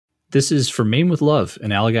This is For Maine with Love,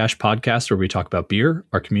 an Allagash podcast where we talk about beer,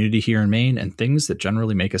 our community here in Maine, and things that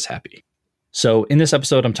generally make us happy. So in this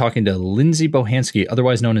episode, I'm talking to Lindsay Bohanske,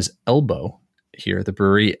 otherwise known as Elbow, here at the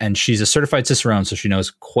brewery, and she's a certified Cicerone, so she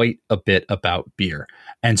knows quite a bit about beer.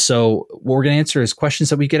 And so what we're going to answer is questions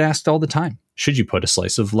that we get asked all the time. Should you put a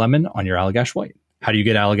slice of lemon on your Allagash White? How do you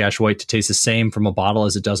get Allagash White to taste the same from a bottle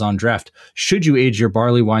as it does on draft? Should you age your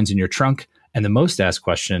barley wines in your trunk? And the most asked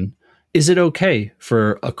question, is it okay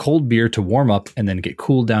for a cold beer to warm up and then get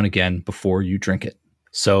cooled down again before you drink it?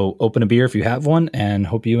 So open a beer if you have one, and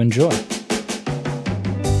hope you enjoy.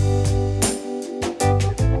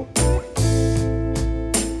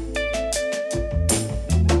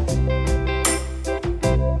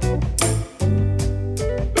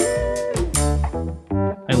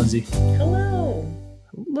 Hi, Lindsay. Hello.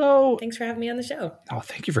 Thanks for having me on the show. Oh,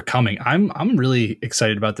 thank you for coming. I'm really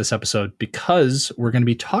excited about this episode because we're going to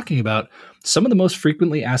be talking about some of the most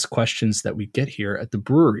frequently asked questions that we get here at the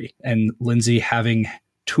brewery. And Lindsay, having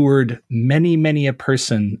toured many a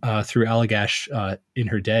person through Allagash in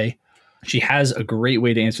her day, she has a great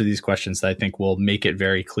way to answer these questions that I think will make it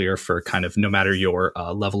very clear for kind of no matter your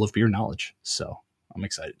level of beer knowledge. So I'm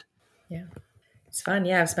excited. Yeah. It's fun.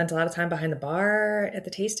 Yeah, I've spent a lot of time behind the bar at the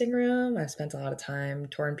tasting room. I've spent a lot of time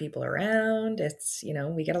touring people around. It's,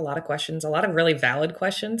 we get a lot of questions, a lot of really valid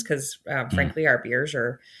questions because frankly, our beers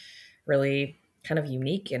are really kind of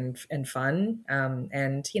unique and fun.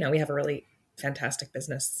 And, we have a really fantastic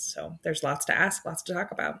business. So there's lots to ask, lots to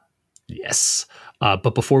talk about. Yes.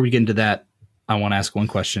 But before we get into that, I want to ask one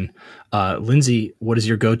question. Lindsay, what is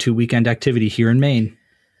your go-to weekend activity here in Maine?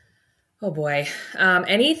 Oh boy.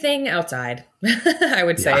 Anything outside, I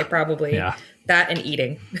would say probably that and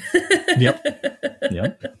eating. Yep.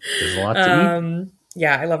 There's a lot to eat.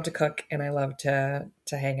 Yeah, I love to cook and I love to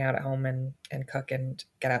hang out at home and cook and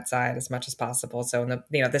get outside as much as possible. So in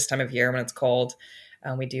the, this time of year when it's cold,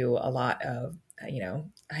 we do a lot of,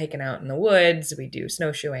 hiking out in the woods. We do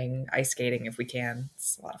snowshoeing, ice skating if we can.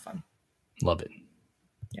 It's a lot of fun. Love it.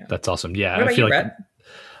 Yeah. That's awesome. Yeah. What about you, Brett?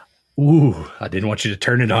 Ooh, I didn't want you to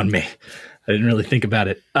turn it on me. I didn't really think about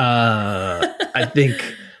it. I think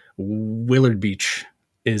Willard Beach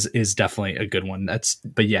is definitely a good one.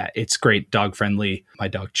 But yeah, it's great. Dog friendly. My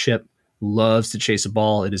dog Chip loves to chase a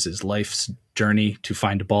ball. It is his life's journey to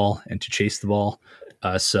find a ball and to chase the ball.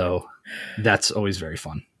 So that's always very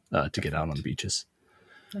fun to get out on the beaches.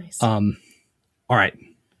 Nice. All right.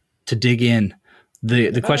 To dig in.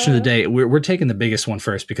 The question of the day, we're taking the biggest one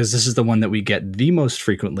first because this is the one that we get the most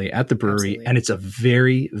frequently at the brewery. Absolutely. And it's a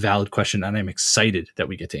very valid question and I'm excited that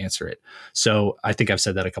we get to answer it. So I think I've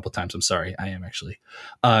said that a couple of times. I'm sorry. I am actually.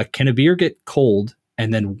 Can a beer get cold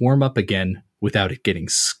and then warm up again without it getting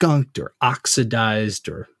skunked or oxidized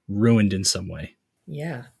or ruined in some way?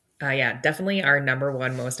 Yeah. Definitely our number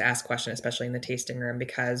one most asked question, especially in the tasting room,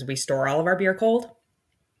 because we store all of our beer cold.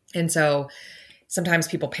 And so sometimes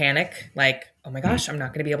people panic like, oh my gosh, I'm not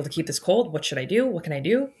going to be able to keep this cold. What should I do? What can I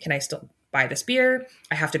do? Can I still buy this beer?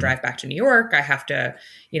 I have to drive back to New York. I have to,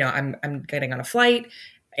 I'm getting on a flight.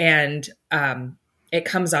 And it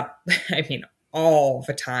comes up, all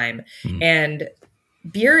the time. And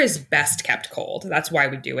beer is best kept cold. That's why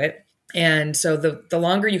we do it. And so the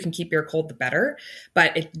longer you can keep beer cold, the better.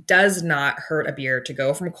 But it does not hurt a beer to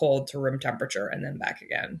go from cold to room temperature and then back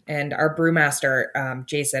again. And our brewmaster,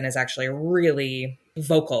 Jason, is actually really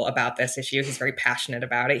vocal about this issue. He's very passionate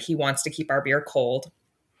about it. He wants to keep our beer cold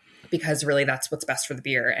because really that's what's best for the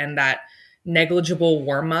beer. And that negligible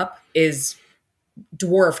warm up is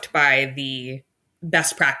dwarfed by the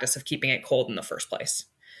best practice of keeping it cold in the first place.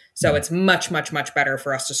 So it's much, much, much better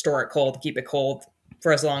for us to store it cold, keep it cold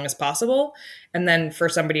for as long as possible. And then for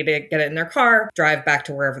somebody to get it in their car, drive back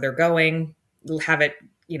to wherever they're going, have it,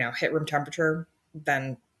 hit room temperature,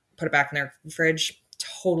 then put it back in their fridge.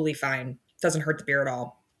 Totally fine. Doesn't hurt the beer at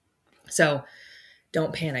all. So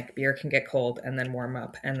don't panic. Beer can get cold and then warm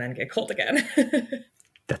up and then get cold again.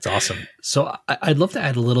 That's awesome. So I'd love to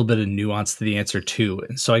add a little bit of nuance to the answer too.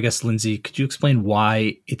 And so I guess, Lindsay, could you explain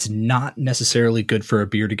why it's not necessarily good for a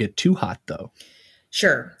beer to get too hot though?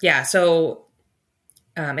 Sure. Yeah. So,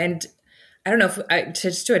 and I don't know if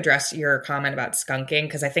just to address your comment about skunking,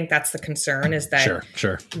 because I think that's the concern is that,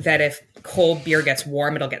 sure. that if cold beer gets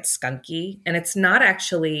warm, it'll get skunky. And it's not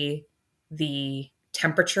actually the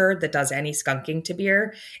temperature that does any skunking to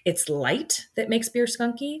beer. It's light that makes beer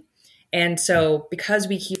skunky. And so because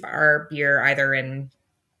we keep our beer either in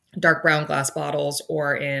dark brown glass bottles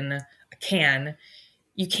or in a can,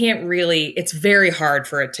 you can't really, it's very hard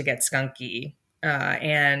for it to get skunky.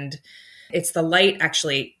 And it's the light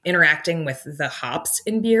actually interacting with the hops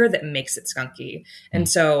in beer that makes it skunky. And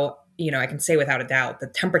so, I can say without a doubt, the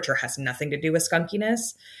temperature has nothing to do with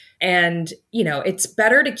skunkiness. And, it's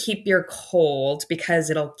better to keep beer cold because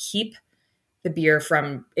it'll keep the beer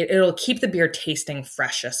it'll keep the beer tasting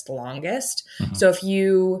freshest longest. Mm-hmm. So if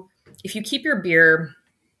you keep your beer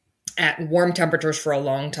at warm temperatures for a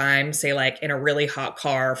long time, say like in a really hot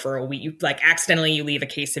car for a week, accidentally you leave a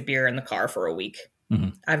case of beer in the car for a week. Mm-hmm.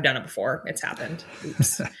 I've done it before. It's happened.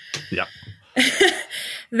 Oops. Yeah.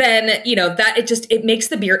 Then, that it makes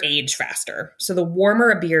the beer age faster. So the warmer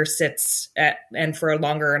a beer sits at, and for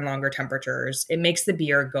longer and longer temperatures, it makes the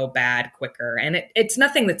beer go bad quicker. And it's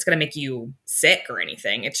nothing that's going to make you sick or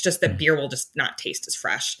anything. It's just that beer will just not taste as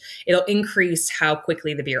fresh. It'll increase how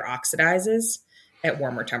quickly the beer oxidizes at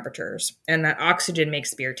warmer temperatures. And that oxygen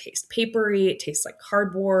makes beer taste papery. It tastes like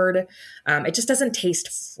cardboard. It just doesn't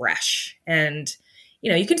taste fresh. And,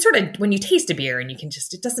 you can sort of, when you taste a beer and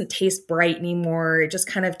it doesn't taste bright anymore. It just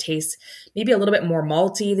kind of tastes maybe a little bit more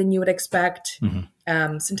malty than you would expect.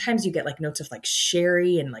 Mm-hmm. Sometimes you get like notes of like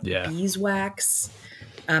sherry and like beeswax,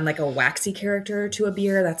 like a waxy character to a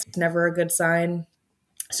beer. That's never a good sign.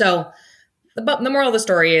 So the moral of the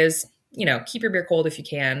story is, keep your beer cold if you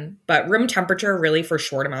can, but room temperature really for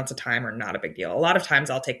short amounts of time are not a big deal. A lot of times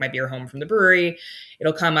I'll take my beer home from the brewery.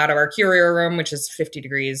 It'll come out of our courier room, which is 50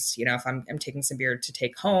 degrees, if I'm taking some beer to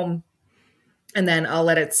take home. And then I'll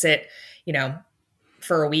let it sit,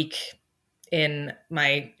 for a week in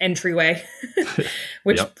my entryway,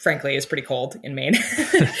 which frankly is pretty cold in Maine,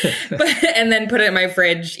 and then put it in my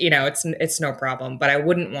fridge. It's no problem, but I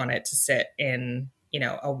wouldn't want it to sit in,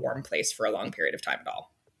 a warm place for a long period of time at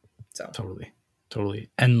all. So totally.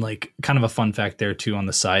 And like kind of a fun fact there too on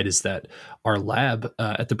the side is that our lab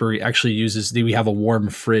at the brewery actually we have a warm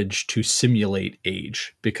fridge to simulate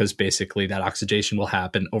age, because basically that oxidation will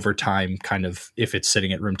happen over time, kind of if it's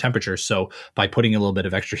sitting at room temperature. So by putting a little bit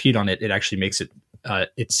of extra heat on it, it actually makes it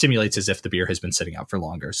simulates as if the beer has been sitting out for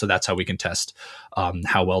longer. So that's how we can test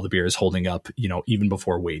how well the beer is holding up, even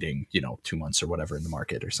before waiting, 2 months or whatever in the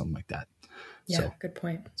market or something like that. Yeah, so, good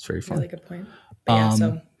point. It's very fun. Really good point. But yeah,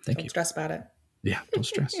 so don't stress about it. Yeah, don't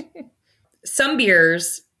stress. Some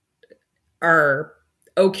beers are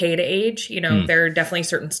okay to age. There are definitely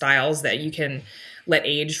certain styles that you can let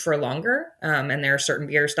age for longer. And there are certain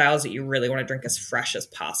beer styles that you really want to drink as fresh as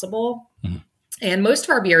possible. Mm-hmm. And most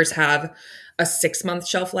of our beers have a 6-month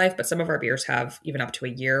shelf life, but some of our beers have even up to a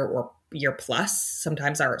year or year plus.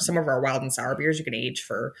 Sometimes some of our wild and sour beers you can age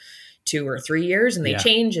for 2 or 3 years, and they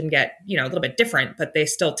change and get, a little bit different, but they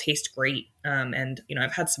still taste great. And,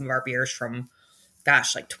 I've had some of our beers from,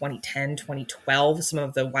 like 2010, 2012, some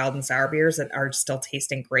of the wild and sour beers that are still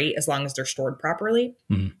tasting great as long as they're stored properly.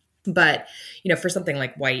 Mm-hmm. But, for something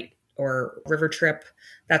like White or River Trip,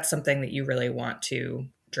 that's something that you really want to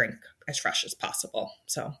drink as fresh as possible.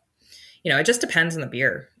 So, it just depends on the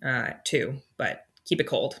beer too, but keep it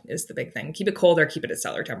cold is the big thing. Keep it cold or keep it at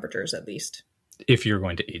cellar temperatures at least. If you're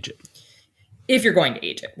going to age it. If you're going to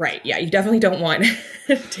age it, right. Yeah, you definitely don't want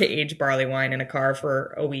to age barley wine in a car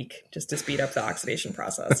for a week just to speed up the oxidation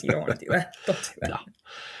process. You don't want to do that. Don't do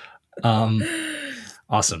that. No.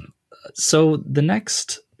 Awesome. So the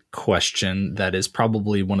next question that is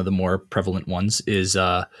probably one of the more prevalent ones is,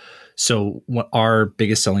 so what our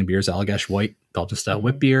biggest selling beer is Allagash White, Belgian style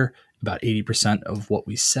wit beer, about 80% of what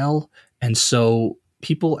we sell. And so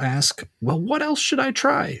people ask, well, what else should I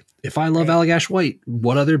try? If I love Allagash White,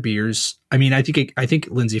 what other beers? I mean, I think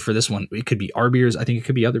Lindsay, for this one, it could be our beers. I think it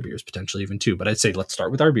could be other beers potentially even too. But I'd say let's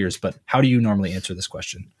start with our beers. But how do you normally answer this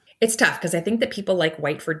question? It's tough because I think that people like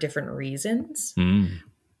white for different reasons.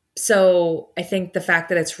 So I think the fact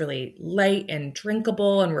that it's really light and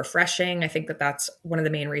drinkable and refreshing, I think that that's one of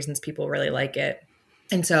the main reasons people really like it.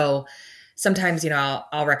 And so sometimes,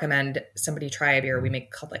 I'll recommend somebody try a beer we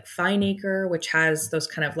make called like Fine Acre, which has those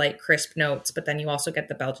kind of light, crisp notes, but then you also get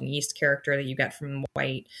the Belgian yeast character that you get from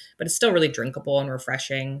white, but it's still really drinkable and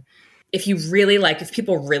refreshing. If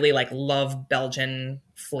people really love Belgian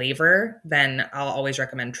flavor, then I'll always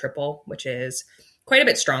recommend Triple, which is quite a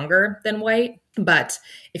bit stronger than white. But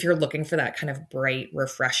if you're looking for that kind of bright,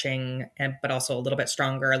 refreshing, but also a little bit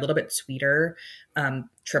stronger, a little bit sweeter,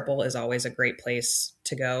 Triple is always a great place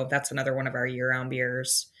to go. That's another one of our year-round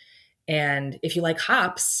beers. And if you like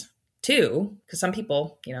hops too, because some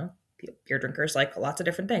people, beer drinkers like lots of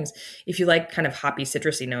different things. If you like kind of hoppy,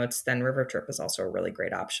 citrusy notes, then River Trip is also a really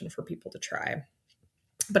great option for people to try.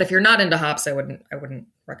 But if you're not into hops, I wouldn't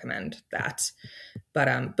recommend that.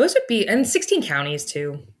 But those would be, and 16 counties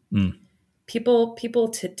too. People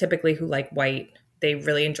typically who like white, they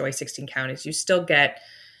really enjoy 16 counties. You still get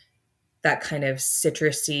that kind of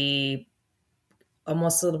citrusy,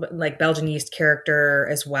 almost a little bit like Belgian yeast character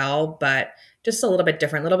as well, but just a little bit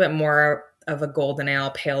different, a little bit more of a golden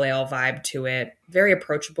ale, pale ale vibe to it. Very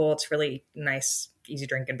approachable. It's really nice, easy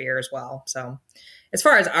drinking beer as well. So as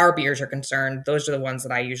far as our beers are concerned, those are the ones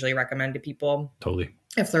that I usually recommend to people. Totally.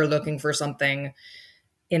 If they're looking for something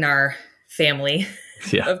in our family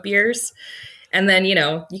of beers. And then, you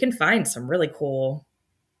know, you can find some really cool,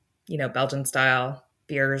 you know, Belgian style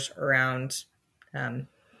beers around.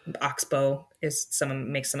 Oxbow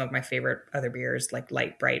makes some of my favorite other beers, like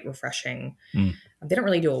light, bright, refreshing. They don't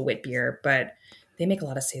really do a wit beer, but they make a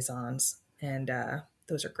lot of saisons, and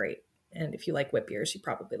those are great. And if you like wit beers, you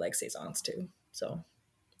probably like saisons too. So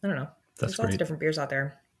I don't know. There's lots of different beers out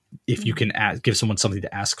there. If you can give someone something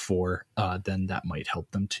to ask for, then that might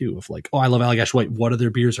help them too. If like, oh, I love Allagash White. What other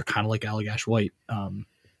beers are kind of like Allagash White?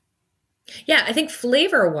 Yeah, I think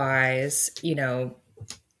flavor wise, you know,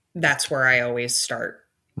 that's where I always start.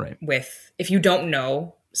 Right. With, if you don't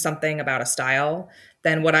know something about a style,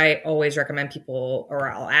 then what I always recommend people, or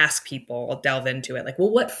I'll ask people, I'll delve into it. Like, well,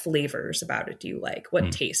 what flavors about it do you like?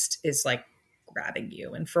 What taste is like grabbing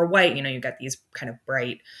you? And for white, you know, you got these kind of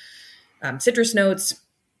bright citrus notes.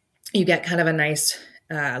 You get kind of a nice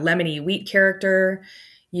lemony wheat character.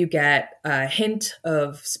 You get a hint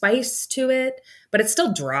of spice to it, but it's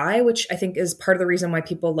still dry, which I think is part of the reason why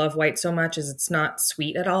people love white so much, is it's not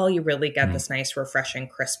sweet at all. You really get this nice, refreshing,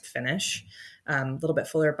 crisp finish, a little bit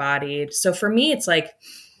fuller bodied. So for me, it's like,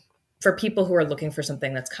 for people who are looking for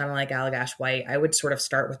something that's kind of like Allagash White, I would sort of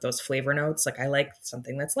start with those flavor notes. Like, I like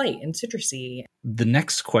something that's light and citrusy. The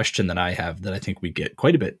next question that I have that I think we get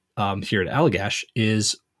quite a bit here at Allagash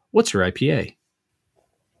is, what's your IPA?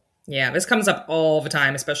 Yeah, this comes up all the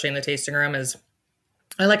time, especially in the tasting room, is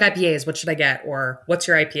I like IPAs. What should I get? Or what's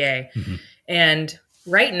your IPA? And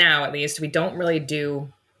right now, at least, we don't really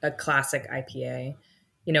do a classic IPA.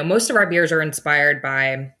 You know, most of our beers are inspired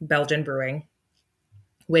by Belgian brewing,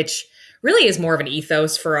 which really is more of an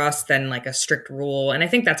ethos for us than like a strict rule. And I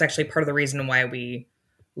think that's actually part of the reason why we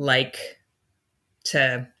like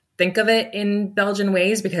to think of it in Belgian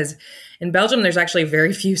ways, because in Belgium, there's actually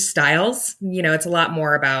very few styles. You know, it's a lot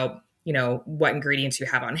more about, you know, what ingredients you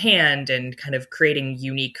have on hand and kind of creating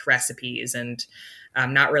unique recipes, and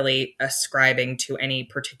not really ascribing to any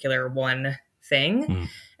particular one thing.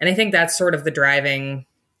 And I think that's sort of the driving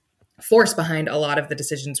force behind a lot of the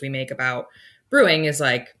decisions we make about brewing, is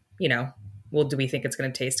like, you know, well, do we think it's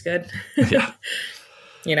going to taste good? Yeah.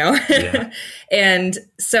 You know? Yeah. And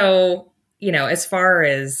so, you know, as far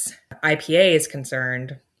as IPA is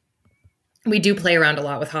concerned, we do play around a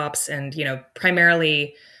lot with hops, and, you know,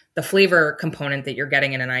 primarily the flavor component that you're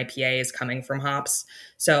getting in an IPA is coming from hops.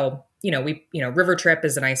 So, you know, River Trip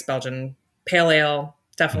is a nice Belgian pale ale,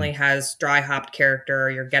 definitely has dry hopped character.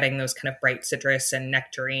 You're getting those kind of bright citrus and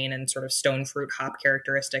nectarine and sort of stone fruit hop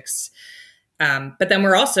characteristics. But then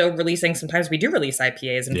we're also releasing, sometimes we do release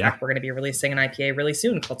IPAs. In fact, we're going to be releasing an IPA really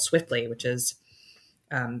soon called Swiftly, which is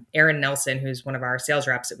Aaron Nelson, who's one of our sales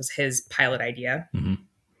reps. It was his pilot idea.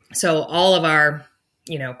 So all of our,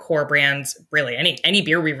 you know, core brands, really any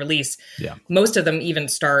beer we release, most of them even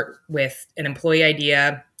start with an employee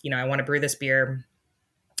idea. You know, I want to brew this beer.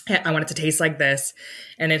 I want it to taste like this.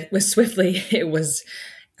 And it was Swiftly. It was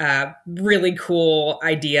a really cool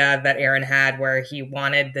idea that Aaron had, where he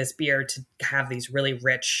wanted this beer to have these really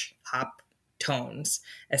rich hop tones,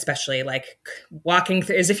 especially like walking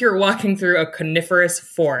through, as if you're walking through a coniferous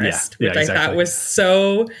forest, which I thought was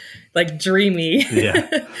so like dreamy.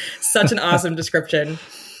 Such an awesome description.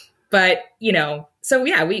 But, you know, so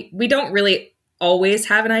yeah, we don't really always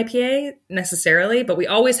have an IPA necessarily, but we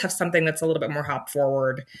always have something that's a little bit more hop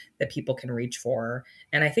forward that people can reach for.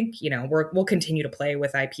 And I think, you know, we'll continue to play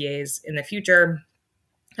with IPAs in the future.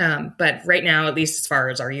 But right now, at least as far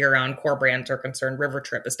as our year-round core brands are concerned, River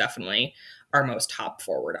Trip is definitely our most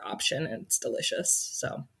hop-forward option, and it's delicious.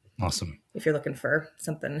 So awesome. If you're looking for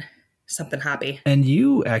something hoppy. And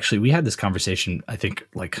you actually, we had this conversation, I think,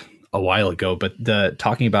 like a while ago, but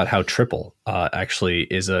talking about how triple actually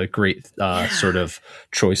is a great sort of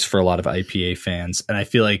choice for a lot of IPA fans. And I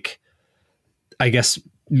feel like, I guess,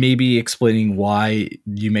 maybe explaining why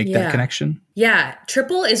you make that connection. Yeah.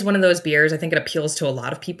 Triple is one of those beers. I think it appeals to a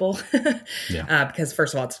lot of people because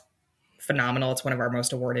first of all, it's phenomenal. It's one of our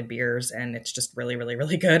most awarded beers, and it's just really, really,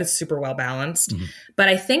 really good. It's super well balanced. But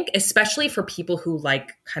I think especially for people who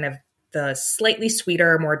like kind of the slightly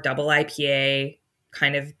sweeter, more double IPA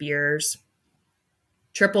kind of beers,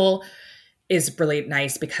 triple is really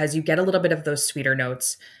nice because you get a little bit of those sweeter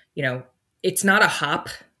notes. You know, it's not a hop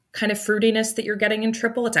kind of fruitiness that you're getting in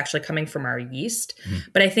triple. It's actually coming from our yeast.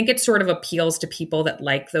 But I think it sort of appeals to people that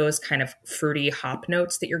like those kind of fruity hop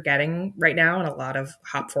notes that you're getting right now in a lot of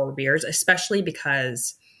hop forward beers, especially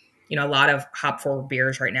because, a lot of hop forward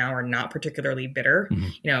beers right now are not particularly bitter.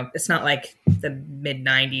 It's not like the mid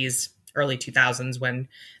 90s, early 2000s when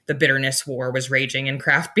the bitterness war was raging in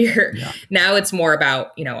craft beer. Yeah. Now it's more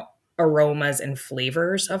about, aromas and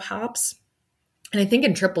flavors of hops. And I think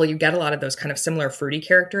in triple, you get a lot of those kind of similar fruity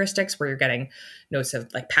characteristics where you're getting notes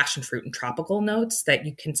of like passion fruit and tropical notes that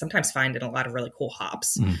you can sometimes find in a lot of really cool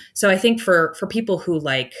hops. So I think for people who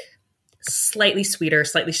like slightly sweeter,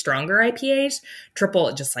 slightly stronger IPAs, triple,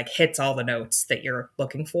 it just like hits all the notes that you're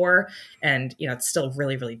looking for. And, it's still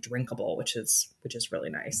really, really drinkable, which is really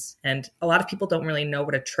nice. And a lot of people don't really know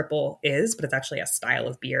what a triple is, but it's actually a style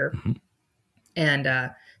of beer.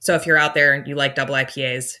 And so if you're out there and you like double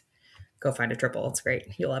IPAs, go find a triple. It's great.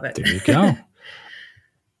 You'll love it. There you go.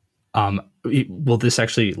 Well, this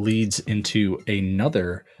actually leads into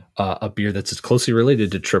another a beer that's closely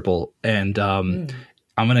related to triple, and I'm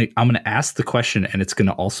gonna ask the question, and it's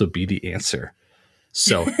gonna also be the answer.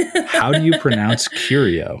 So, how do you pronounce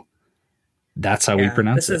Curio? That's how we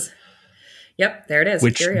pronounce it. Yep, there it is.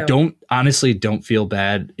 Which Curio. don't feel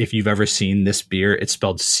bad if you've ever seen this beer. It's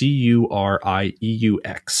spelled Curieux.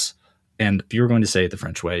 And if you were going to say it the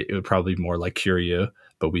French way, it would probably be more like Curio,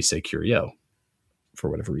 but we say Curio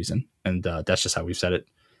for whatever reason. And that's just how we've said it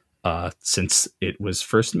since it was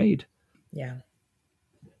first made. Yeah.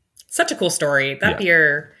 Such a cool story. That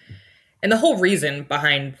beer, and the whole reason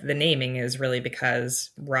behind the naming is really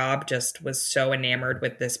because Rob just was so enamored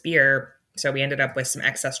with this beer. So we ended up with some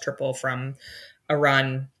excess triple from a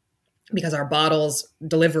run because our bottles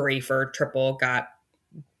delivery for triple got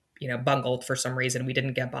bungled for some reason. We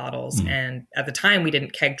didn't get bottles. And at the time we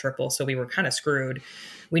didn't keg triple. So we were kind of screwed.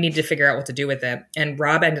 We needed to figure out what to do with it. And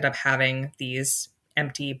Rob ended up having these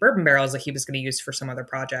empty bourbon barrels that he was going to use for some other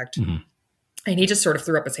project. And he just sort of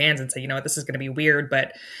threw up his hands and said, this is going to be weird,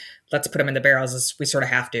 but let's put them in the barrels. We sort of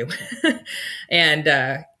have to.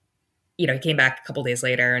 And, he came back a couple days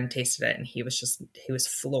later and tasted it. And he was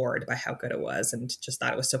floored by how good it was. And just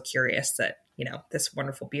thought it was so curious that, this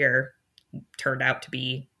wonderful beer turned out to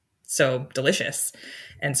be so delicious.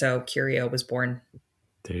 And so Curio was born.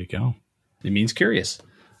 There you go. It means curious.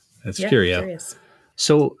 That's Curio. Curious.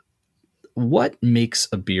 So what makes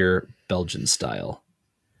a beer Belgian style?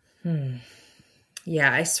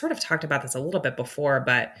 Yeah, I sort of talked about this a little bit before,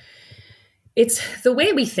 but it's the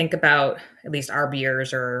way we think about at least our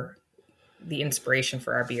beers, or the inspiration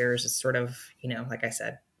for our beers is sort of, like I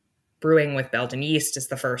said, brewing with Belgian yeast is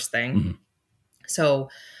the first thing. So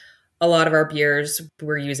a lot of our beers,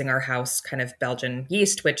 we're using our house kind of Belgian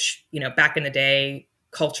yeast, which, back in the day,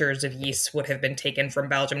 cultures of yeast would have been taken from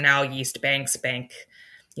Belgium. Now yeast banks bank,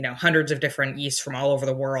 hundreds of different yeasts from all over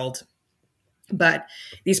the world. But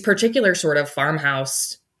these particular sort of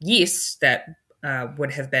farmhouse yeasts that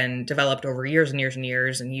would have been developed over years and years and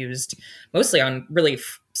years and used mostly on really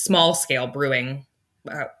small scale brewing.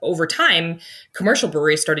 Over time, commercial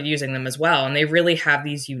breweries started using them as well. And they really have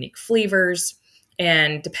these unique flavors.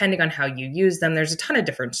 And depending on how you use them, there's a ton of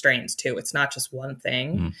different strains too. It's not just one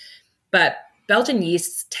thing. But Belgian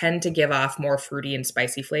yeasts tend to give off more fruity and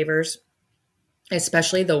spicy flavors,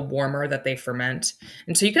 especially the warmer that they ferment.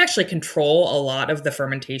 And so you can actually control a lot of the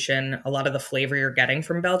fermentation, a lot of the flavor you're getting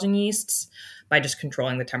from Belgian yeasts by just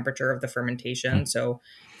controlling the temperature of the fermentation. So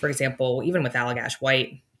for example, even with Allagash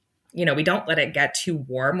White, we don't let it get too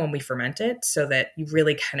warm when we ferment it, so that you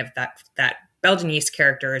really kind of that Belgian yeast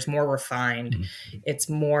character is more refined. It's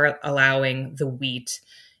more allowing the wheat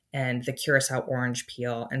and the Curacao orange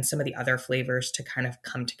peel and some of the other flavors to kind of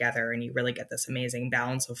come together, and you really get this amazing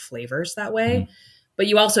balance of flavors that way. But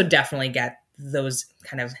you also definitely get those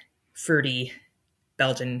kind of fruity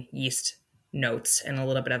Belgian yeast notes and a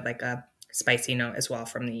little bit of like a spicy note as well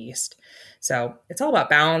from the yeast. So it's all about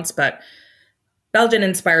balance, but Belgian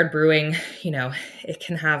inspired brewing, it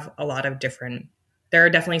can have a lot of different. There are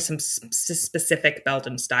definitely some specific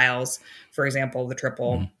Belgian styles. For example, the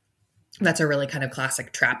triple, that's a really kind of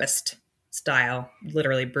classic Trappist style,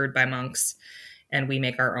 literally brewed by monks. And we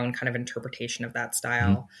make our own kind of interpretation of that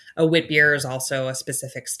style. A wit beer is also a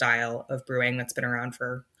specific style of brewing that's been around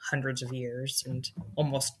for hundreds of years and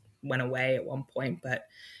almost went away at one point, but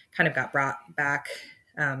kind of got brought back.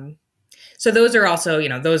 So those are also,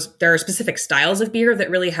 there are specific styles of beer that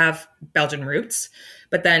really have Belgian roots.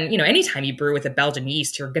 But then, anytime you brew with a Belgian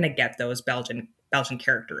yeast, you're going to get those Belgian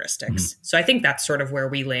characteristics. So I think that's sort of where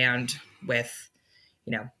we land with,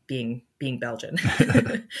 being Belgian.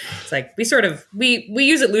 It's like we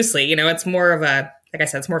use it loosely. It's more of a, like I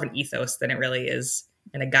said, it's more of an ethos than it really is,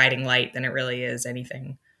 and a guiding light than it really is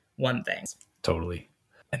anything one thing. Totally.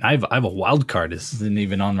 And I have a wild card. This isn't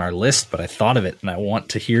even on our list, but I thought of it, and I want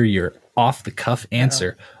to hear your off the cuff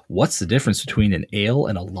answer. What's the difference between an ale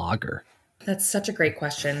and a lager? That's such a great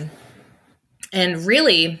question. And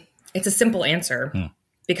really, it's a simple answer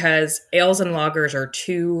because ales and lagers are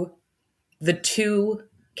the two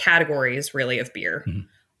categories really of beer.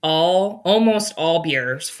 Almost all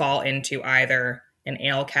beers fall into either an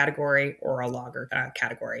ale category or a lager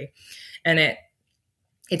category. And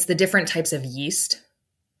it's the different types of yeast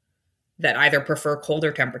that either prefer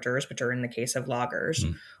colder temperatures, which are in the case of lagers,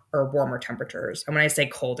 or warmer temperatures. And when I say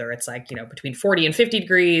colder, it's like, between 40 and 50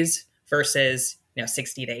 degrees versus,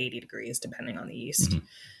 60 to 80 degrees, depending on the yeast.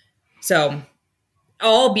 So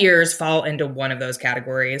all beers fall into one of those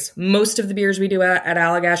categories. Most of the beers we do at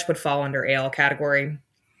Allagash would fall under ale category.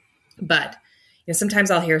 But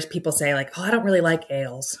sometimes I'll hear people say like, "Oh, I don't really like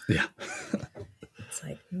ales." Yeah, it's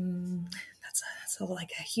like that's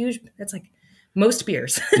like most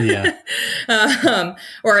beers. Yeah,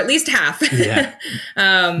 or at least half. Yeah.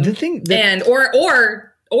 The thing,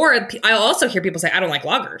 or I'll also hear people say, "I don't like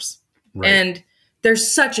lagers," right. And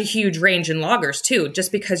there's such a huge range in lagers too.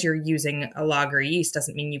 Just because you're using a lager yeast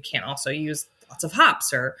doesn't mean you can't also use lots of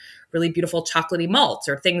hops or really beautiful chocolatey malts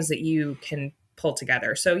or things that you can pull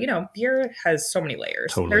together. So, beer has so many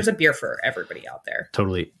layers. Totally. There's a beer for everybody out there.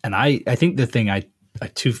 Totally. And I think the thing I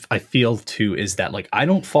feel too is that like, I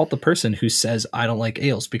don't fault the person who says I don't like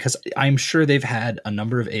ales, because I'm sure they've had a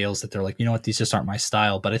number of ales that they're like, you know what, these just aren't my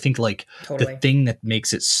style. But I think like Totally. The thing that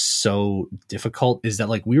makes it so difficult is that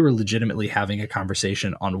like we were legitimately having a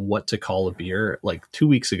conversation on what to call a beer like 2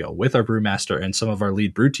 weeks ago with our brewmaster and some of our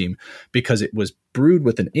lead brew team, because it was brewed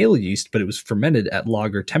with an ale yeast, but it was fermented at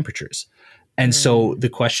lager temperatures. And so the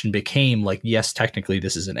question became like, yes, technically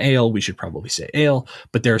this is an ale. We should probably say ale,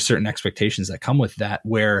 but there are certain expectations that come with that,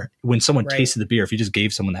 where when someone tasted the beer, if you just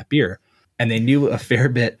gave someone that beer and they knew a fair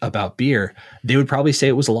bit about beer, they would probably say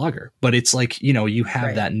it was a lager. But it's like, you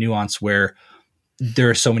have that nuance where there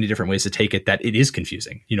are so many different ways to take it that it is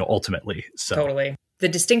confusing, ultimately. So Totally. The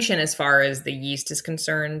distinction as far as the yeast is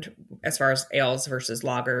concerned, as far as ales versus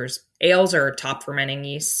lagers, ales are top fermenting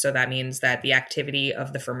yeast. So that means that the activity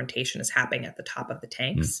of the fermentation is happening at the top of the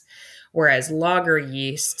tanks, whereas lager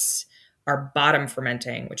yeasts are bottom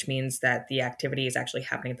fermenting, which means that the activity is actually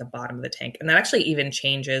happening at the bottom of the tank. And that actually even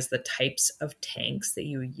changes the types of tanks that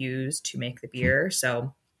you use to make the beer.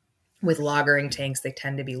 So with lagering tanks, they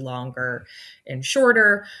tend to be longer and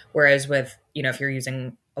shorter, whereas with, if you're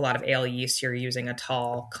using a lot of ale yeast, you're using a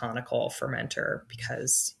tall conical fermenter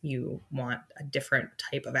because you want a different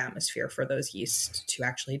type of atmosphere for those yeasts to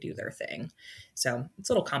actually do their thing. So it's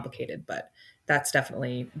a little complicated, but that's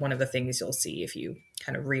definitely one of the things you'll see if you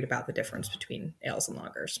kind of read about the difference between ales and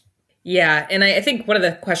lagers. Yeah. And I think one of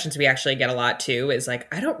the questions we actually get a lot too is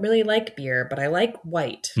like, I don't really like beer, but I like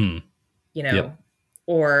white, Yep.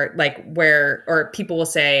 or people will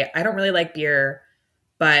say, I don't really like beer,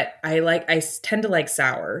 but I tend to like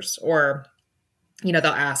sours, or, they'll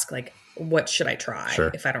ask like, what should I try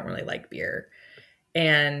if I don't really like beer?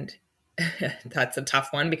 And that's a tough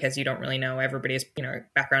one because you don't really know everybody's,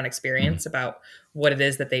 background experience about what it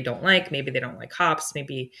is that they don't like. Maybe they don't like hops.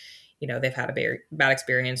 Maybe, they've had a very bad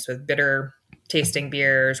experience with bitter tasting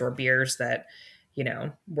beers, or beers that,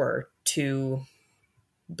 were too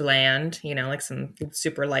bland, like some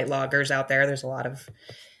super light lagers out there. There's a lot of,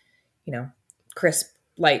 crisp,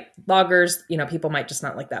 light lagers, people might just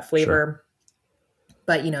not like that flavor,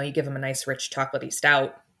 but you give them a nice rich chocolatey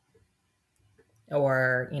stout,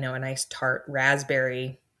 or, a nice tart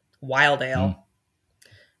raspberry wild ale.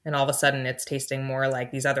 And all of a sudden it's tasting more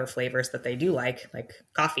like these other flavors that they do like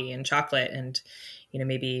coffee and chocolate. And,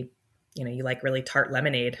 maybe, you like really tart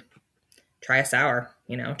lemonade, try a sour,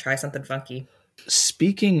 try something funky.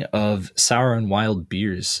 Speaking of sour and wild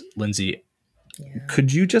beers, Lindsay,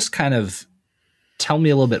 could you just kind of tell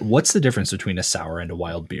me a little bit, what's the difference between a sour and a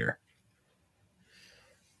wild beer?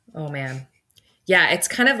 Oh man. Yeah. It's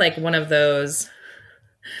kind of like one of those,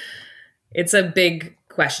 it's a big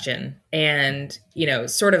question. And,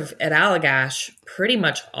 sort of at Allagash, pretty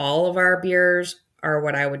much all of our beers are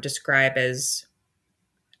what I would describe as,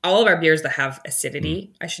 all of our beers that have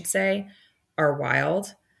acidity, I should say, are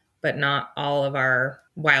wild, but not all of our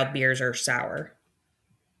wild beers are sour.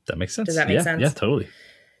 That makes sense. Does that make sense? Yeah, totally.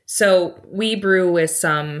 So we brew with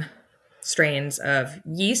some strains of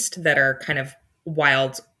yeast that are kind of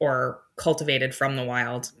wild or cultivated from the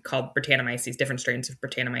wild, called Brettanomyces, different strains of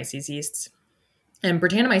Brettanomyces yeasts. And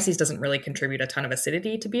Brettanomyces doesn't really contribute a ton of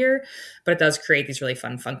acidity to beer, but it does create these really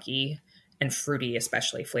fun, funky, and fruity,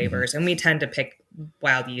 especially, flavors. And we tend to pick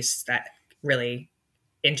wild yeasts that really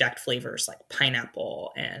inject flavors like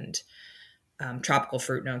pineapple and tropical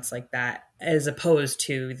fruit notes like that, as opposed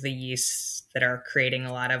to the yeasts that are creating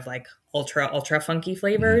a lot of like ultra funky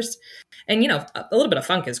flavors. And, a little bit of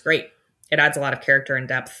funk is great. It adds a lot of character and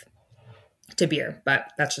depth to beer,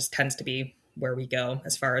 but that just tends to be where we go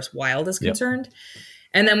as far as wild is concerned.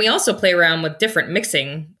 And then we also play around with different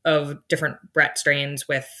mixing of different Brett strains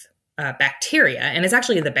with bacteria. And it's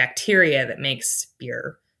actually the bacteria that makes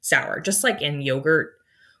beer sour, just like in yogurt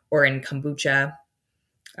or in kombucha.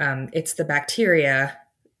 It's the bacteria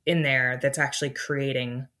in there that's actually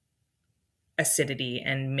creating acidity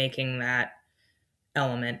and making that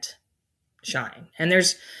element shine. And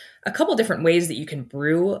there's a couple different ways that you can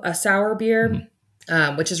brew a sour beer,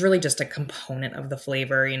 which is really just a component of the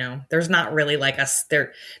flavor. There's not really like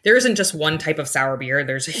there isn't just one type of sour beer.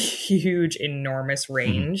 There's a huge, enormous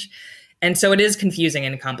range. And so it is confusing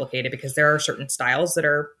and complicated because there are certain styles that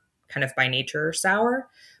are kind of by nature sour,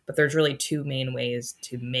 but there's really two main ways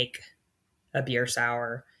to make a beer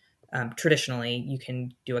sour. Traditionally, you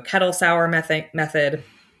can do a kettle sour method.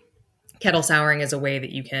 Kettle souring is a way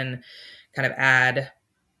that you can kind of add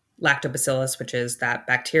lactobacillus, which is that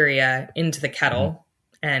bacteria, into the kettle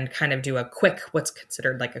and kind of do what's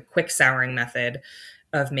considered like a quick souring method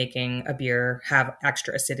of making a beer have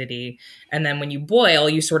extra acidity. And then when you boil,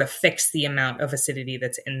 you sort of fix the amount of acidity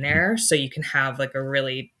that's in there so you can have like a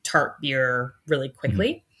really tart beer really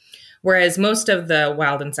quickly. Whereas most of the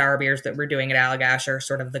wild and sour beers that we're doing at Allagash are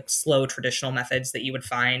sort of the slow traditional methods that you would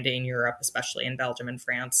find in Europe, especially in Belgium and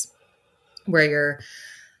France, where you're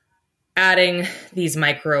adding these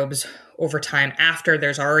microbes over time after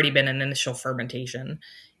there's already been an initial fermentation.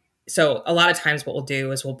 So a lot of times what we'll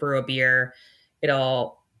do is we'll brew a beer.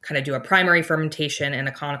 It'll kind of do a primary fermentation in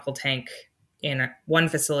a conical tank in one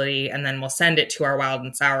facility, and then we'll send it to our wild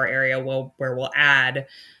and sour area where we'll add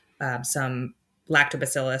some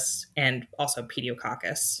lactobacillus and also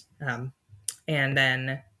pediococcus. And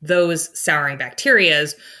then those souring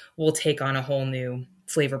bacterias will take on a whole new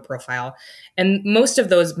flavor profile. And most of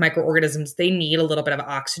those microorganisms, they need a little bit of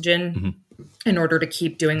oxygen in order to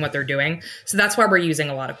keep doing what they're doing. So that's why we're using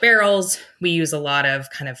a lot of barrels. We use a lot of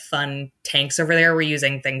kind of fun tanks over there. We're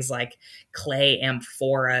using things like clay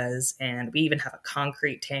amphoras, and we even have a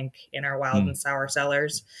concrete tank in our wild and sour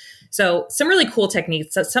cellars. So some really cool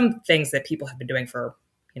techniques, some things that people have been doing for,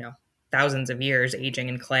 thousands of years, aging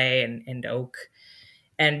in clay and oak.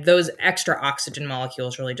 And those extra oxygen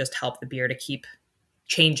molecules really just help the beer to keep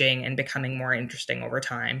changing and becoming more interesting over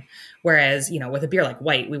time. Whereas, with a beer like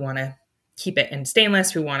white, we want to keep it in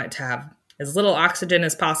stainless. We want it to have as little oxygen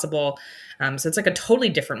as possible. So it's like a totally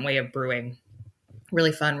different way of brewing.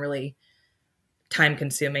 Really fun, really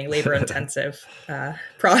time-consuming, labor-intensive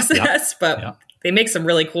process, but they make some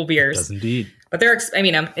really cool beers. Does indeed. But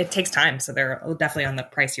it takes time, so they're definitely on the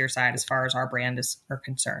pricier side as far as our brand are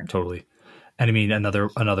concerned. Totally. And another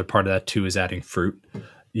part of that too is adding fruit.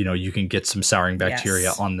 You can get some souring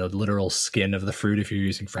bacteria on the literal skin of the fruit if you're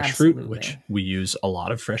using fresh fruit, which we use a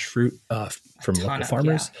lot of fresh fruit from local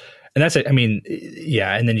farmers. And that's it. And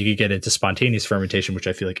then you could get into spontaneous fermentation, which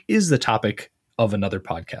I feel like is the topic of another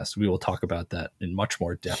podcast. We will talk about that in much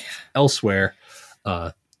more depth elsewhere.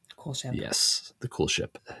 Cool ship. Yes, the cool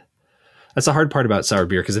ship. That's the hard part about sour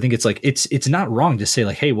beer, because I think it's like it's not wrong to say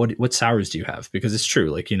like, hey, what sours do you have? Because it's true.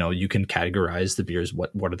 Like, you can categorize the beers.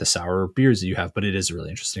 What are the sour beers that you have? But it is a really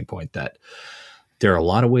interesting point that there are a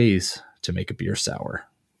lot of ways to make a beer sour.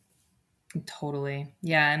 Totally.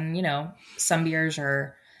 Yeah. And, some beers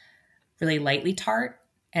are really lightly tart,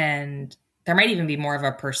 and there might even be more of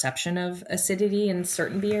a perception of acidity in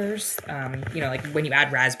certain beers. Like when you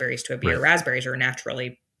add raspberries to a beer, raspberries are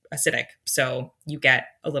naturally acidic, so you get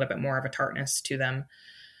a little bit more of a tartness to them.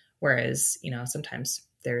 Whereas, sometimes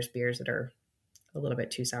there's beers that are a little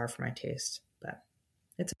bit too sour for my taste, but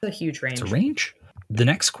it's a huge range. It's a range. The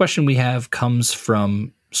next question we have comes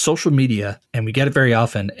from social media, and we get it very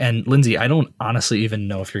often. And Lindsay, I don't honestly even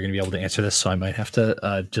know if you're going to be able to answer this, so I might have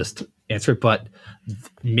to just answer it, but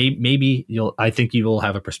maybe I think you will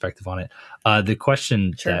have a perspective on it. The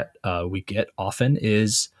question that we get often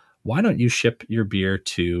is, why don't you ship your beer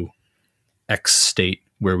to X state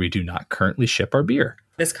where we do not currently ship our beer?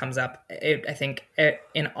 This comes up, I think,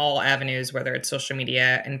 in all avenues, whether it's social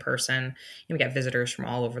media, in person. We get visitors from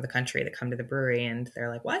all over the country that come to the brewery, and they're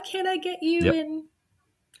like, why can't I get you in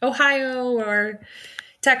Ohio or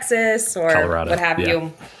Texas or Colorado, what have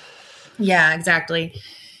you? Yeah, exactly.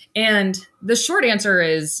 And the short answer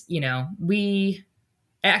is, we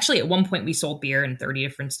actually, at one point, we sold beer in 30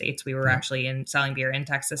 different states. We were actually selling beer in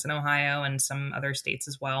Texas and Ohio and some other states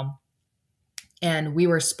as well. And we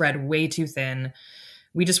were spread way too thin.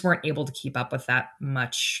 We just weren't able to keep up with that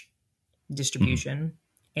much distribution.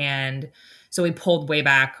 And so we pulled way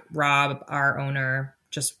back. Rob, our owner,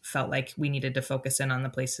 just felt like we needed to focus in on the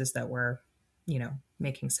places that were,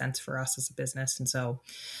 making sense for us as a business. And so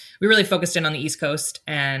we really focused in on the East Coast.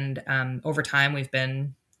 And over time, we've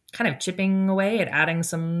been kind of chipping away at adding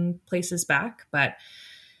some places back. But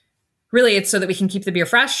really, it's so that we can keep the beer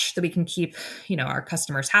fresh, that we can keep, our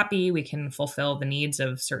customers happy. We can fulfill the needs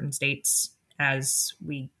of certain states as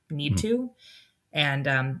we need to,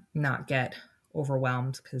 and not get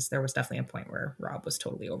overwhelmed, because there was definitely a point where Rob was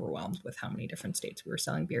totally overwhelmed with how many different states we were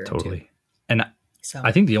selling beer into. And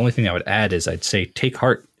I think the only thing I would add is I'd say take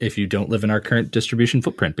heart if you don't live in our current distribution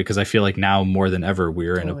footprint, because I feel like now more than ever,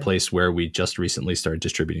 we're in a place where we just recently started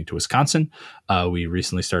distributing to Wisconsin. We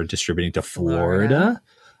recently started distributing to Florida.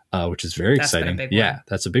 Which is very exciting. Yeah,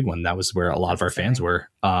 that's a big one. That was where a lot of our fans were.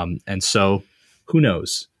 And so who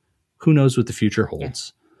knows? Who knows what the future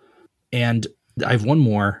holds? Yeah. And I have one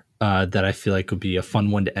more that I feel like would be a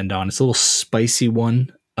fun one to end on. It's a little spicy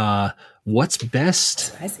one. What's best?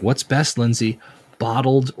 Spicy. What's best, Lindsay?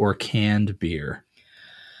 Bottled or canned beer?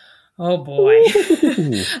 Oh boy.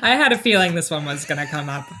 I had a feeling this one was going to come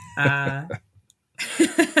up.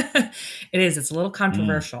 It's a little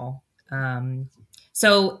controversial.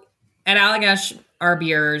 So at Allagash, our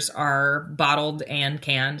beers are bottled and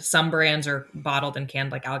canned. Some brands are bottled and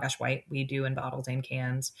canned, like Allagash White. We do in bottles and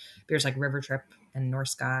cans. Beers like River Trip and North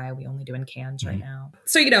Sky, we only do in cans right now.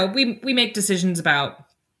 So, we make decisions about,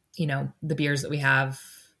 the beers that we have,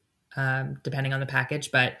 depending on the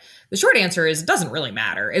package. But the short answer is it doesn't really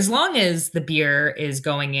matter. As long as the beer is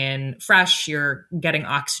going in fresh, you're getting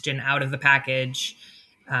oxygen out of the package.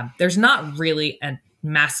 There's not really a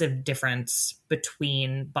massive difference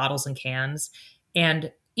between bottles and cans,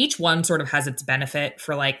 and each one sort of has its benefit.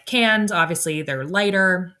 For like cans, obviously they're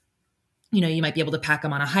lighter, you might be able to pack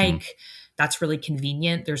them on a hike. That's really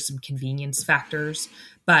convenient. There's some convenience factors,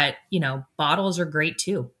 but bottles are great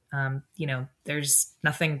too. There's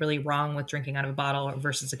nothing really wrong with drinking out of a bottle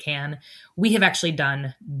versus a can. We have actually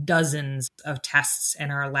done dozens of tests in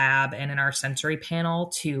our lab and in our sensory panel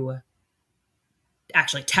to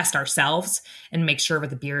actually test ourselves and make sure that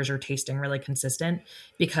the beers are tasting really consistent,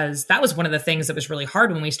 because that was one of the things that was really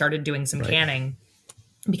hard when we started doing some canning,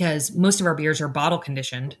 because most of our beers are bottle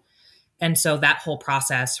conditioned. And so that whole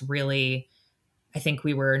process really, I think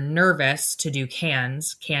we were nervous to do can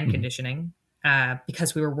conditioning,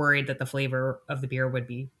 because we were worried that the flavor of the beer would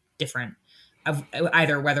be different, of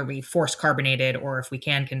either whether we force carbonated or if we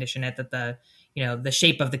can condition it, that the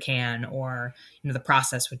shape of the can or, the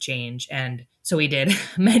process would change. And so we did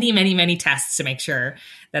many, many, many tests to make sure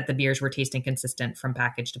that the beers were tasting consistent from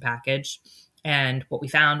package to package. And what we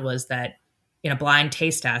found was that in a blind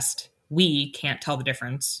taste test, we can't tell the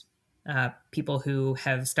difference. People who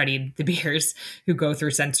have studied the beers, who go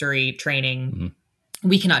through sensory training,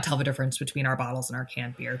 we cannot tell the difference between our bottles and our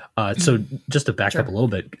canned beer. So just to back up a little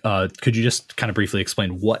bit, could you just kind of briefly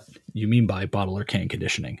explain what you mean by bottle or can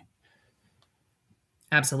conditioning?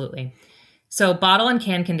 Absolutely. So bottle and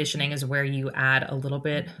can conditioning is where you add a little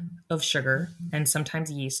bit of sugar and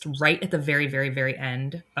sometimes yeast right at the very, very, very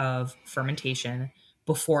end of fermentation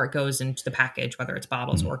before it goes into the package, whether it's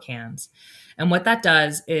bottles or cans. And what that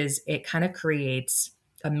does is it kind of creates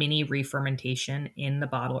a mini re-fermentation in the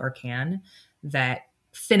bottle or can that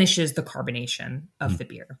finishes the carbonation of the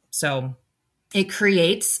beer. So it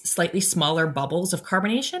creates slightly smaller bubbles of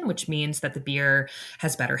carbonation, which means that the beer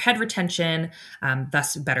has better head retention,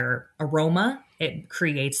 thus better aroma. It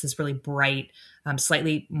creates this really bright,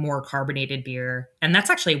 slightly more carbonated beer. And that's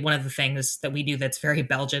actually one of the things that we do that's very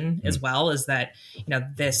Belgian as well, is that,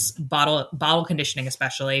 this bottle conditioning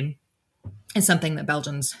especially is something that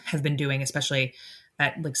Belgians have been doing, especially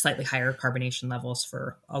at like slightly higher carbonation levels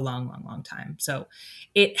for a long, long, long time. So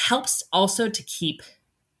it helps also to keep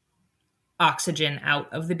oxygen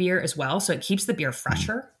out of the beer as well. So it keeps the beer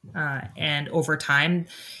fresher. And over time,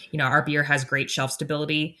 our beer has great shelf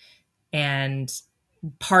stability. And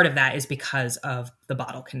part of that is because of the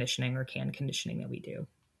bottle conditioning or can conditioning that we do.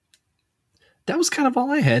 That was kind of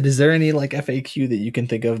all I had. Is there any like FAQ that you can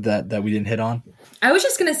think of that we didn't hit on? I was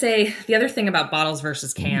just going to say the other thing about bottles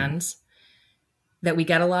versus cans that we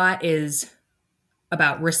get a lot is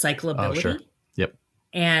about recyclability. Oh, sure. Yep.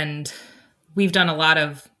 And we've done a lot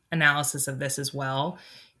of analysis of this as well,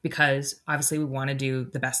 because obviously we want to do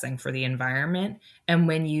the best thing for the environment. And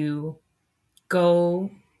when you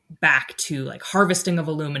go back to like harvesting of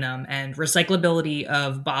aluminum and recyclability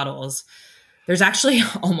of bottles, there's actually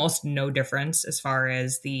almost no difference as far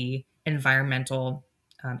as the environmental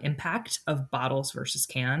impact of bottles versus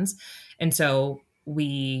cans. And so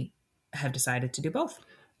we have decided to do both.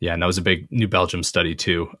 Yeah, and that was a big New Belgium study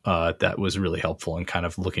too. That was really helpful in kind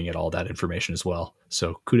of looking at all that information as well.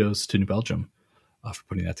 So kudos to New Belgium. for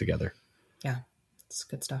putting that together. Yeah, it's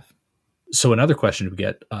good stuff. So another question we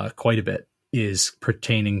get quite a bit is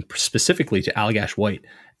pertaining specifically to Allagash White.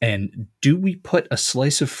 And do we put a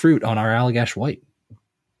slice of fruit on our Allagash White?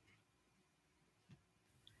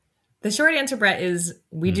 The short answer, Brett, is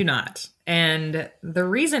we do not. And the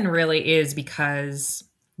reason really is because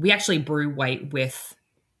we actually brew white with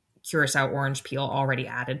Curacao orange peel already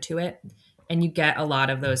added to it. And you get a lot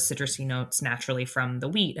of those citrusy notes naturally from the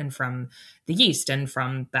wheat and from the yeast and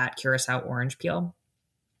from that Curacao orange peel.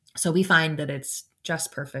 So we find that it's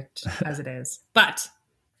just perfect as it is. But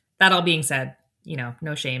that all being said,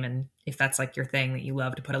 no shame. And if that's like your thing that you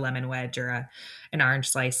love to put a lemon wedge or an orange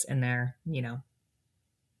slice in there,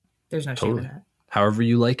 there's no shame in that. However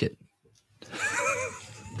you like it.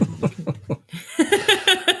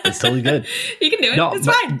 It's totally good. You can do it. It's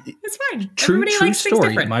fine. It's fine. True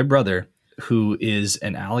story. My brother, who is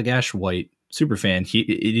an Allagash White super fan,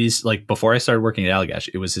 it is like before I started working at Allagash,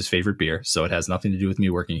 it was his favorite beer. So it has nothing to do with me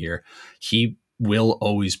working here. He will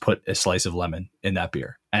always put a slice of lemon in that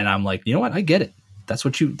beer. And I'm like, you know what? I get it. That's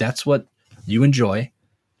what you enjoy.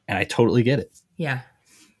 And I totally get it. Yeah.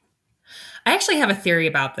 I actually have a theory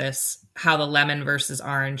about this, how the lemon versus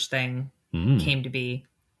orange thing came to be.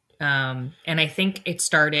 And I think it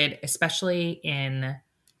started especially in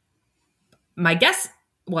my guess.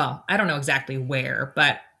 Well, I don't know exactly where,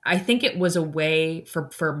 but I think it was a way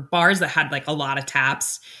for bars that had like a lot of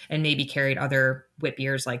taps and maybe carried other wit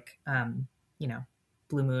beers like,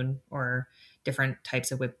 Blue Moon or different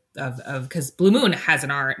types of whip because Blue Moon has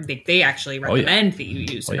an orange. They actually recommend that you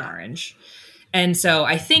use an orange. And so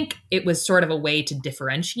I think it was sort of a way to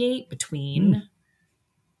differentiate between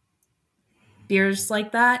beers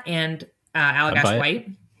like that and Allagash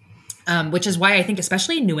White, which is why I think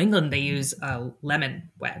especially in New England, they use a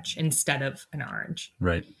lemon wedge instead of an orange.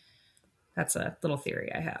 Right. That's a little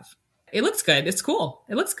theory I have. It looks good. It's cool.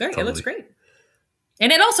 It looks great. Totally. It looks great.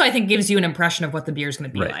 And it also, I think, gives you an impression of what the beer is going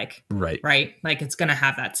to be like. Right. Like it's going to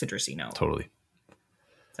have that citrusy note. Totally.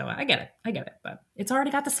 So I get it. But it's already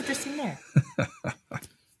got the citrus in there.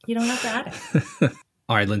 You don't have to add it.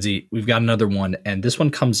 All right, Lindsay, we've got another one. And this one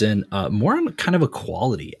comes in more on kind of a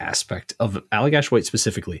quality aspect of Allagash White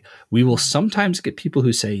specifically. We will sometimes get people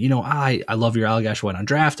who say, I love your Allagash White on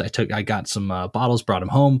draft. I got some bottles, brought them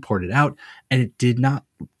home, poured it out, and it did not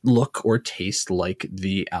look or taste like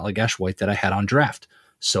the Allagash White that I had on draft.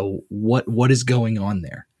 So what is going on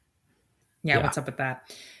there? Yeah, what's up with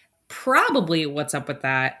that? Probably what's up with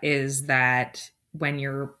that is that when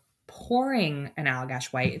you're pouring an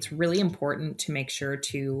Allagash White, it's really important to make sure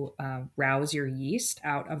to rouse your yeast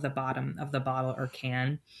out of the bottom of the bottle or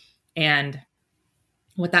can. And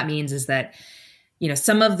what that means is that,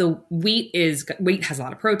 some of the wheat has a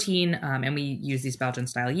lot of protein, and we use these Belgian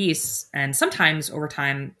style yeasts. And sometimes over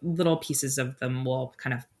time, little pieces of them will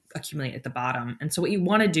kind of accumulate at the bottom. And so what you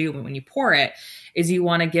want to do when you pour it is you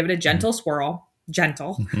want to give it a gentle swirl,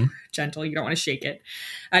 gentle, you don't want to shake it,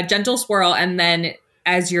 a gentle swirl. And then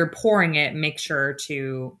as you're pouring it, make sure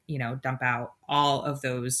to, dump out all of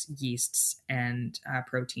those yeasts and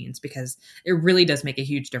proteins, because it really does make a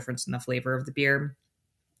huge difference in the flavor of the beer.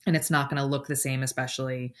 And it's not going to look the same,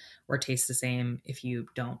 especially, or taste the same if you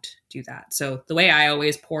don't do that. So the way I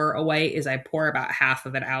always pour a white is I pour about half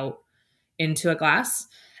of it out into a glass,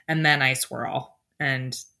 and then I swirl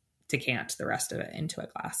and decant the rest of it into a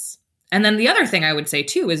glass. And then the other thing I would say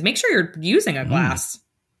too is make sure you're using a glass,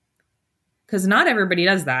 because not everybody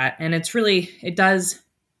does that. And it does,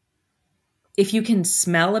 if you can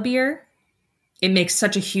smell a beer, it makes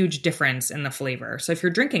such a huge difference in the flavor. So if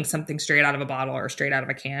you're drinking something straight out of a bottle or straight out of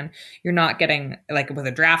a can, you're not getting, like with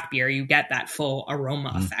a draft beer, you get that full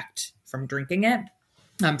aroma effect from drinking it,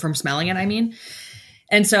 from smelling it, I mean.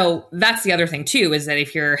 And so that's the other thing too, is that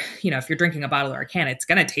if you're drinking a bottle or a can, it's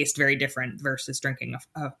going to taste very different versus drinking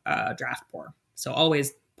a draft pour. So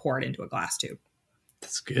always pour it into a glass too.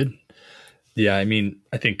 That's good. Yeah. I mean,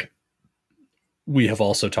 I think we have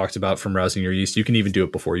also talked about from rousing your yeast. You can even do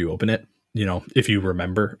it before you open it. If you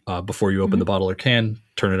remember, before you open the bottle or can,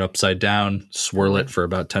 turn it upside down, swirl it for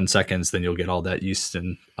about 10 seconds. Then you'll get all that yeast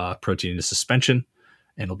and protein into suspension,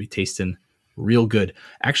 and it'll be tasting real good.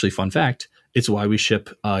 Actually, fun fact, it's why we ship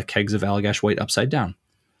kegs of Allagash White upside down,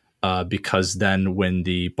 because then when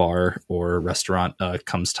the bar or restaurant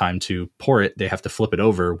comes time to pour it, they have to flip it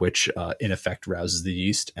over, which in effect rouses the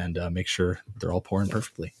yeast and make sure they're all pouring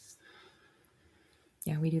perfectly.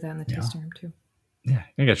 Yeah, we do that in the tasting room too. Yeah,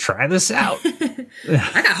 I gotta try this out.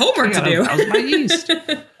 I got homework to do. How's my yeast?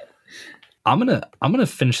 I'm gonna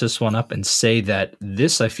finish this one up and say that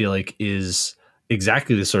this, I feel like, is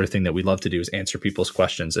exactly the sort of thing that we love to do, is answer people's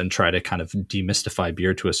questions and try to kind of demystify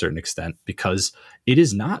beer to a certain extent, because it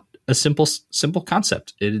is not a simple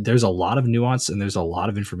concept. There's a lot of nuance and there's a lot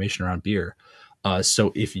of information around beer.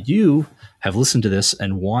 So if you have listened to this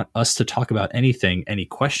and want us to talk about anything, any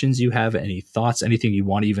questions you have, any thoughts, anything you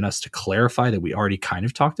want even us to clarify that we already kind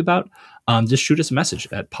of talked about, just shoot us a message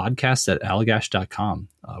at podcast@allagash.com.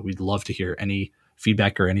 We'd love to hear any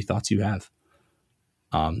feedback or any thoughts you have.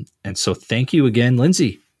 And so thank you again, Lindsay.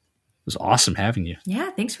 It was awesome having you. Yeah,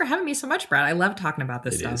 thanks for having me so much, Brad. I love talking about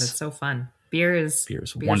this stuff. It's so fun. Beer is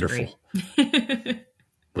wonderful.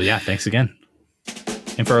 Well, yeah, thanks again.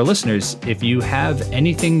 And for our listeners, if you have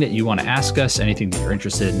anything that you want to ask us, anything that you're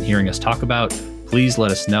interested in hearing us talk about, please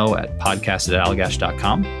let us know at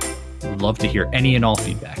podcast@allagash.com. We'd love to hear any and all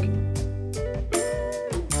feedback.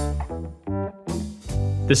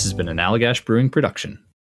 This has been an Allagash Brewing production.